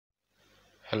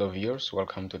Hello viewers,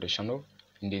 welcome to the channel.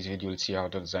 In this video we'll see how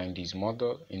to design this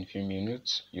model in few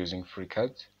minutes using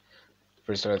FreeCAD.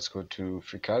 First let's go to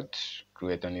FreeCAD,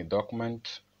 create a new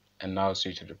document, and now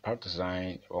switch to the part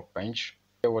design workbench.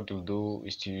 Here what we'll do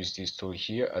is to use this tool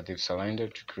here, Additive Cylinder,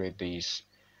 to create these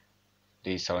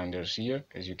cylinders here,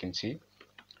 as you can see.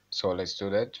 So let's do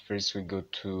that. First we go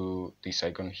to this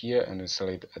icon here and we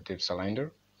select Additive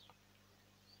Cylinder.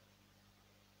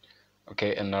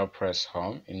 Okay, and now press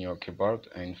home in your keyboard,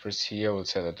 and first here we'll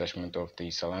set attachment of the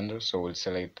cylinder, so we'll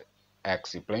select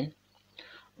axis plane.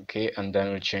 Okay, and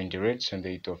then we'll change the radius and the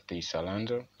height of the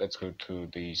cylinder. Let's go to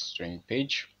the string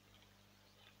page.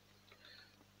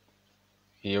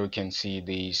 Here we can see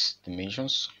these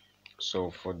dimensions.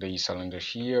 So for the cylinder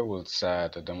here we'll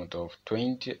set a diameter of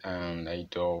 20 and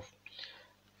height of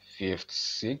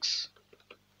 56.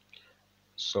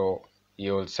 So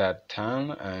here we'll set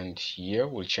 10 and here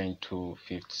we'll change to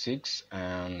 56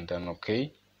 and then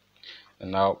OK.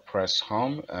 And now press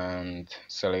home and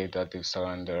select Additive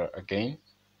Cylinder again.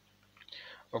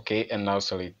 Okay, and now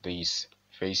select this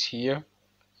face here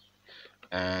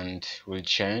and we'll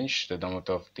change the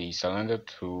diameter of the cylinder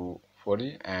to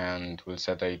 40 and we'll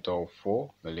set height of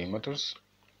 4 millimeters.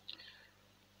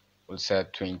 We'll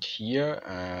set 20 here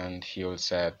and here we'll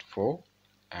set 4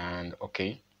 and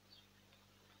OK.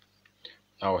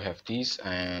 Now we have this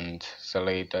and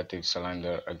select Additive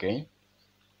Cylinder again.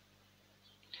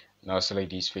 Now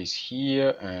select this face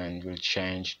here and we'll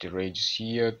change the radius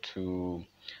here to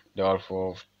the alpha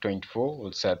of 24.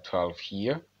 We'll set 12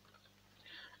 here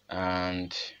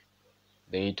and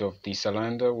the height of the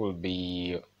cylinder will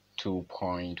be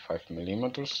 2.5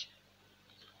 millimeters.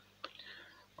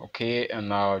 Okay, and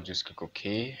now just click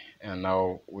OK, and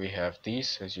now we have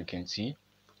this, as you can see.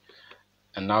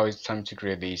 And now it's time to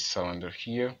create this cylinder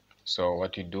here. So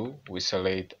what you do, we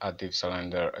select Additive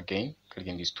Cylinder again,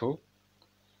 clicking this tool.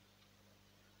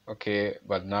 Okay,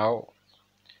 but now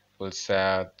we'll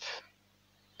set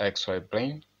XY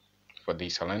plane for the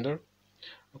cylinder.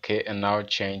 Okay, and now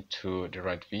change to the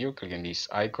right view, clicking this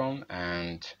icon,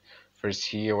 and first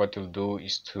here what we'll do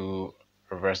is to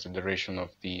reverse the direction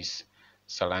of this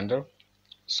cylinder.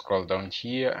 Scroll down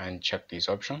here and check this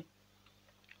option.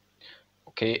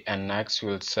 Okay, and next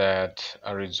we'll set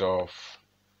a radius of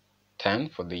 10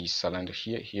 for the cylinder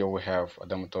here. Here we have a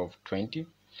diameter of 20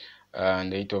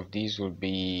 and the height of these will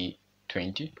be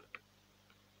 20.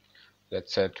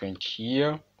 Let's set 20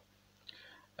 here.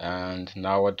 And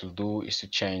now what we'll do is to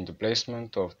change the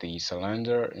placement of the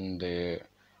cylinder in the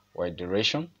Y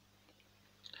direction.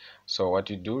 So what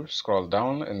you do, scroll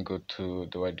down and go to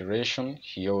the Y direction.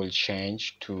 Here we'll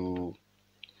change to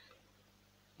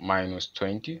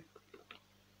 -20.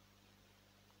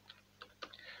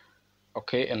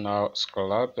 Okay, and now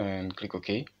scroll up and click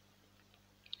OK.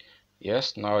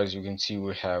 Yes, now as you can see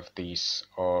we have these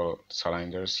all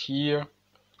cylinders here.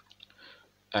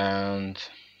 And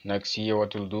next here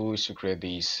what we'll do is to create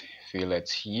these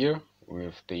fillets here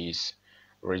with these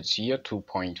radius here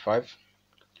 2.5.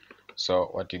 So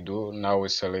what you do now, we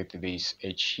select this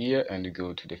edge here and you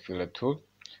go to the fillet tool.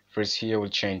 First here we'll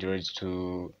change the radius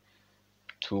to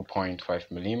 2.5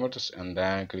 millimeters and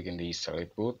then click on the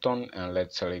select button and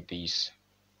let's select these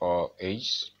all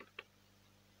edges.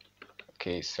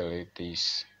 Okay, select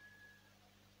these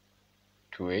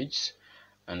two edges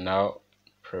and now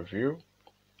preview,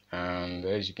 and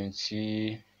as you can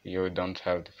see here we don't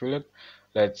have the fillet.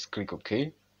 Let's click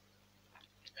OK,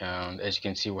 and as you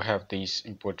can see we have this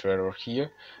import error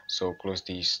here, so close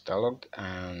this dialog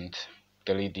and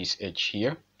delete this edge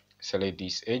here. Select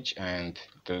this edge and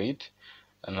delete,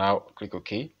 and now click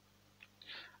OK.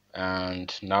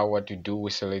 And now what you do,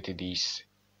 we select this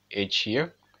edge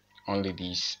here, only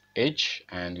this edge,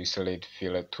 and we select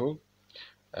fillet tool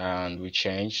and we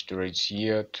change the radius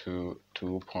here to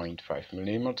 2.5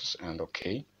 millimeters and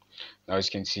OK. Now as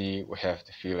you can see we have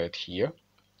the fillet here,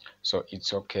 so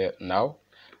it's OK now.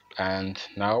 And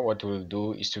now what we'll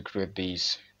do is to create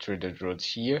these 3D rods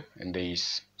here in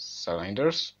these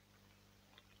cylinders.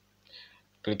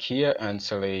 Click here and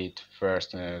select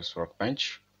first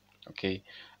workbench. Okay,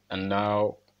 and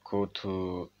now go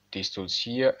to these tools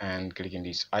here and click in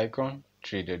this icon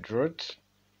 3D rod.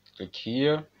 Click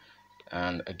here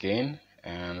and again,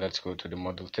 and let's go to the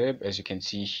model tab. As you can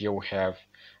see here we have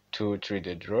two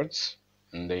 3D rods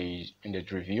in the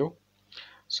review.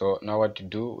 So now what to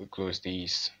do, we close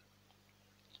this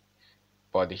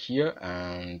body here,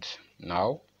 and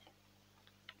now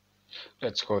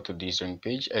let's go to this drawing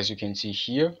page. As you can see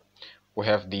here we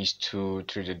have these two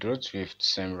 3D rods with the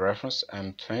same reference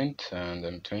M20 and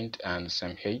M20 and the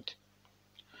same height.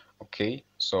 Okay,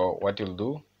 so what you'll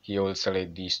do here, we'll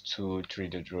select these two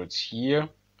 3D rods here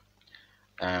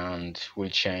and we'll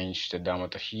change the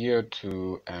diameter here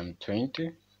to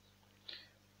M20.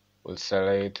 We'll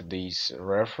select this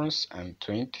reference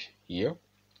M20 here,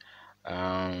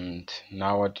 and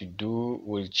now what you do,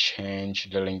 we'll change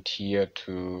the length here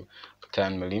to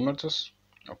 10 millimeters.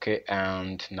 Okay,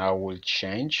 and now we'll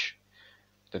change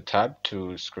the tab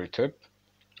to screw tip.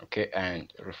 Okay,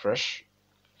 and refresh.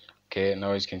 Okay,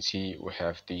 now as you can see, we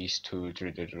have these two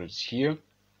 3D rods here,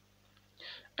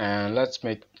 and let's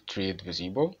make 3D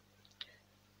visible.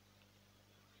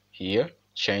 Here,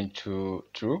 change to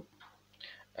true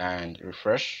and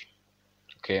refresh.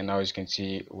 Okay, now as you can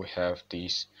see, we have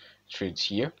these threads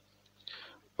here.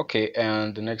 Okay,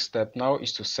 and the next step now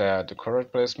is to set the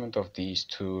correct placement of these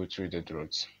two 3D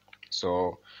rods.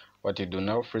 So what you do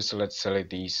now, first let's select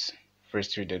this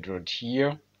first 3D rod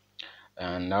here,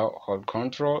 and now hold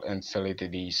Ctrl and select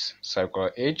this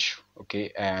circular edge.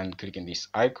 Okay, and click on this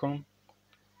icon.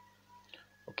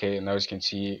 Okay, now as you can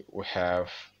see, we have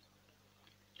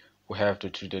the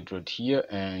 3D rod here,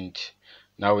 and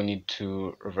now we need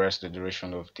to reverse the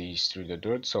direction of these 3D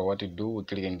rods. So what you do, we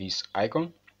click on this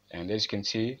icon, and as you can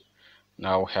see,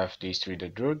 now we have these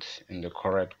 3D rods in the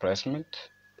correct placement.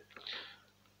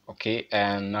 Okay,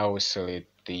 and now we select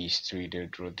these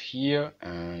 3D rod here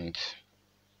and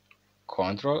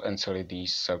Ctrl and select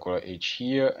this circular edge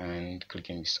here and click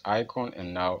on this icon,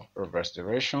 and now reverse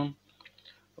direction.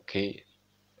 Okay,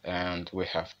 and we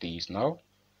have these now.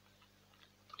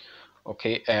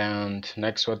 Okay, and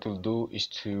next what we'll do is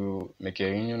to make a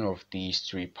union of these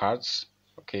three parts.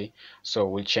 Okay, so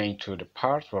we'll change to the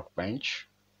part workbench.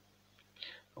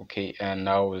 Okay, and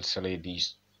now we'll select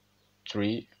these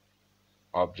three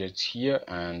objects here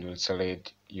and we'll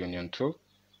select union tool.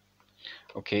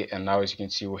 Okay, and now as you can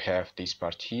see, we have this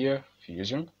part here,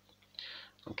 fusion.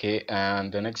 Okay,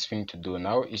 and the next thing to do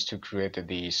now is to create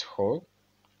this hole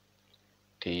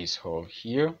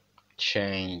here.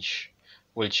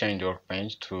 We'll change the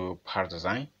workbench to part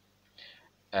design,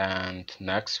 and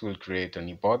next we'll create a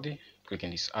new body. Click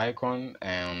on this icon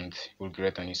and we'll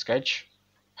create a new sketch,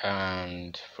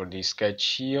 and for this sketch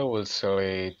here we'll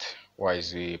select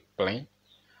YZ plane,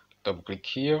 double click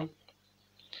here,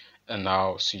 and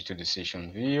now switch to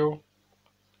decision view.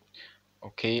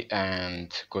 Okay, and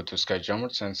go to sketch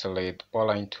geometry and select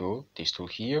polyline tool, this tool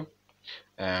here,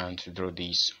 and draw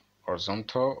this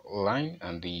horizontal line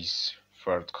and this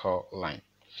vertical line.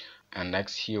 And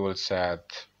next here we'll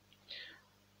set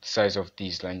the size of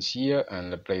these lines here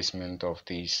and the placement of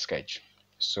this sketch.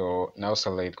 So now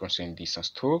select constraint distance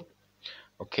tool.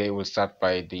 Okay, we'll start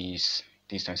by this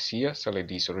distance here, select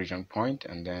this origin point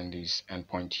and then this end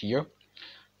point here.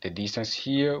 The distance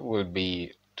here will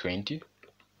be 20.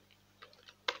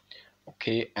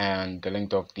 Okay, and the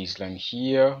length of this line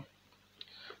here,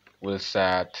 we'll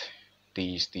set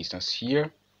this distance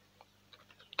here.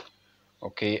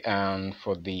 Okay, and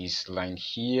for this line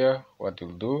here, what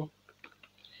we'll do,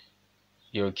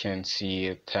 you can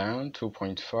see 10,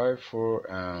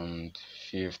 2.54 and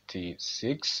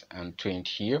 56 and 20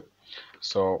 here.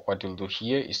 So what we'll do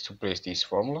here is to place this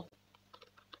formula.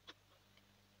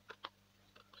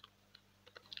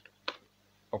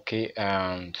 Okay,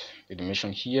 and the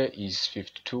dimension here is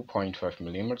 52.5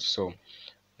 millimeters. So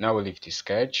now we'll leave the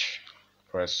sketch,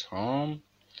 press home,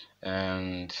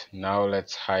 and now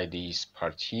let's hide this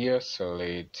part here.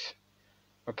 Select,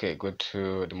 okay, go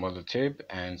to the model tab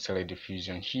and select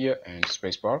diffusion here and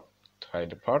spacebar to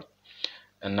hide the part.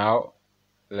 And now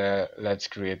let's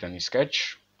create a new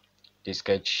sketch. The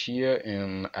sketch here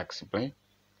in axis plane.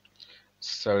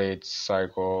 Select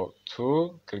cycle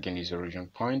tool, click on this origin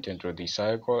point and draw the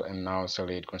cycle, and now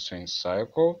select constraint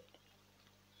cycle,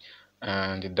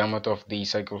 and the diameter of the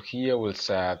cycle here will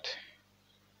set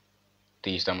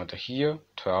this diameter here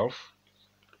 12.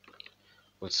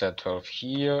 We'll set 12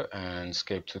 here and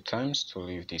escape 2 times to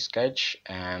leave the sketch,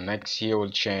 and next here we'll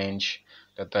change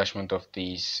the attachment of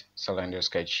this cylinder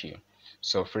sketch here.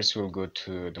 So first we'll go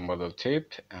to the model tab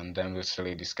and then we'll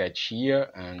select the sketch here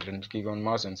and then click on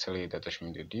mouse and select the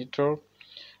attachment editor,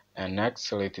 and next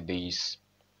select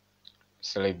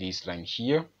this line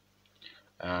here,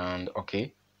 and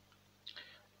okay,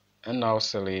 and now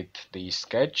select the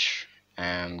sketch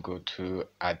and go to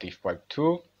additive pipe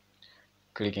tool,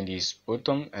 click in this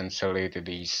button and select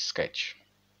this sketch.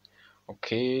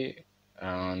 Okay,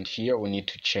 and here we need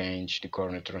to change the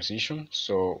corner transition,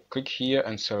 so click here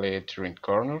and select right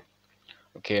corner.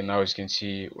 Okay, now as you can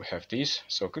see we have this,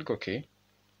 so click OK.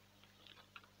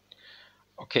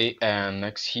 Okay, and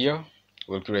next here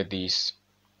we'll create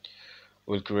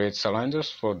cylinders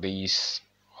for this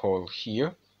hole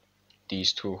here,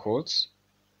 these two holes.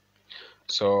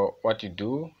 So what you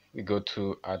do, we go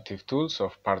to Additive Tools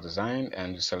of Part Design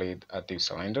and we select Additive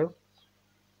Cylinder.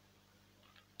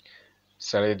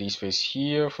 Select this face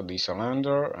here for the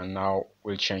cylinder, and now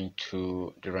we'll change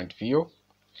to different view.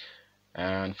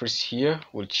 And first here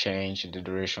we'll change the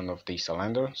duration of the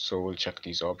cylinder, so we'll check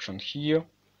this option here.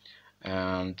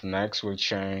 And next we'll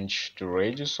change the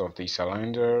radius of the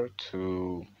cylinder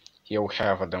to, here we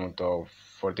have a diameter of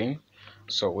 14,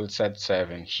 so we'll set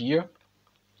 7 here,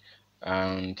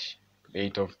 and the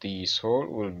height of this hole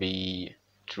will be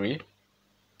 3.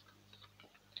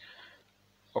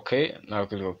 Okay, now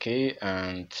click OK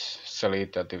and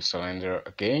select the cylinder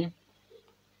again.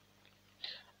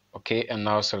 Okay, and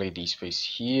now select this face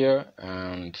here,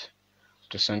 and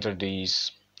to center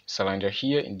this cylinder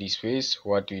here in this face,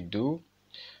 what we do,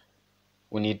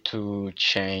 we need to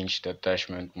change the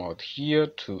attachment mode here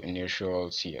to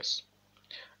inertial CS.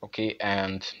 Okay,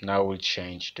 and now we'll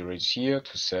change the radius here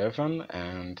to 7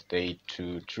 and the height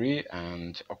to 3,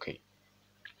 and okay.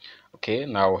 Okay,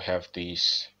 now we have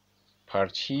this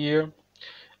part here,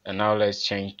 and now let's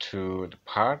change to the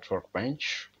part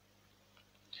workbench.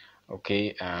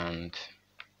 Okay, and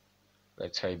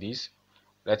let's hide this.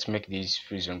 Let's make this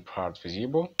fusion part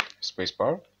visible,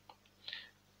 spacebar.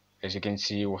 As you can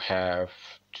see, we have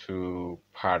 2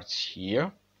 parts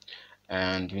here,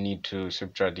 and we need to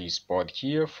subtract this part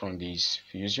here from this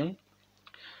fusion.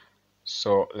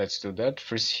 So let's do that.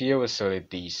 First here we'll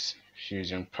select this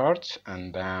fusion part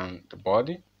and then the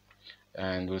body,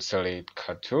 and we'll select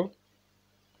cut tool.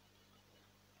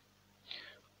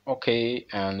 Okay,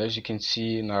 and as you can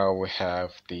see, now we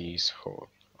have this hole.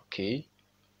 Okay,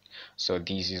 so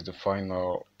this is the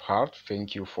final part.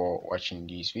 Thank you for watching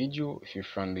this video. If you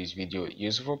found this video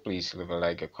useful, please leave a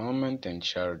like, a comment, and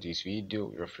share this video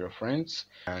with your friends.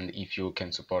 And if you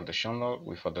can support the channel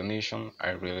with a donation,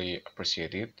 I really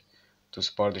appreciate it. To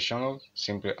support the channel,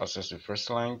 simply access the first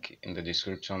link in the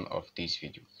description of this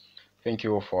video. Thank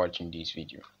you all for watching this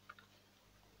video.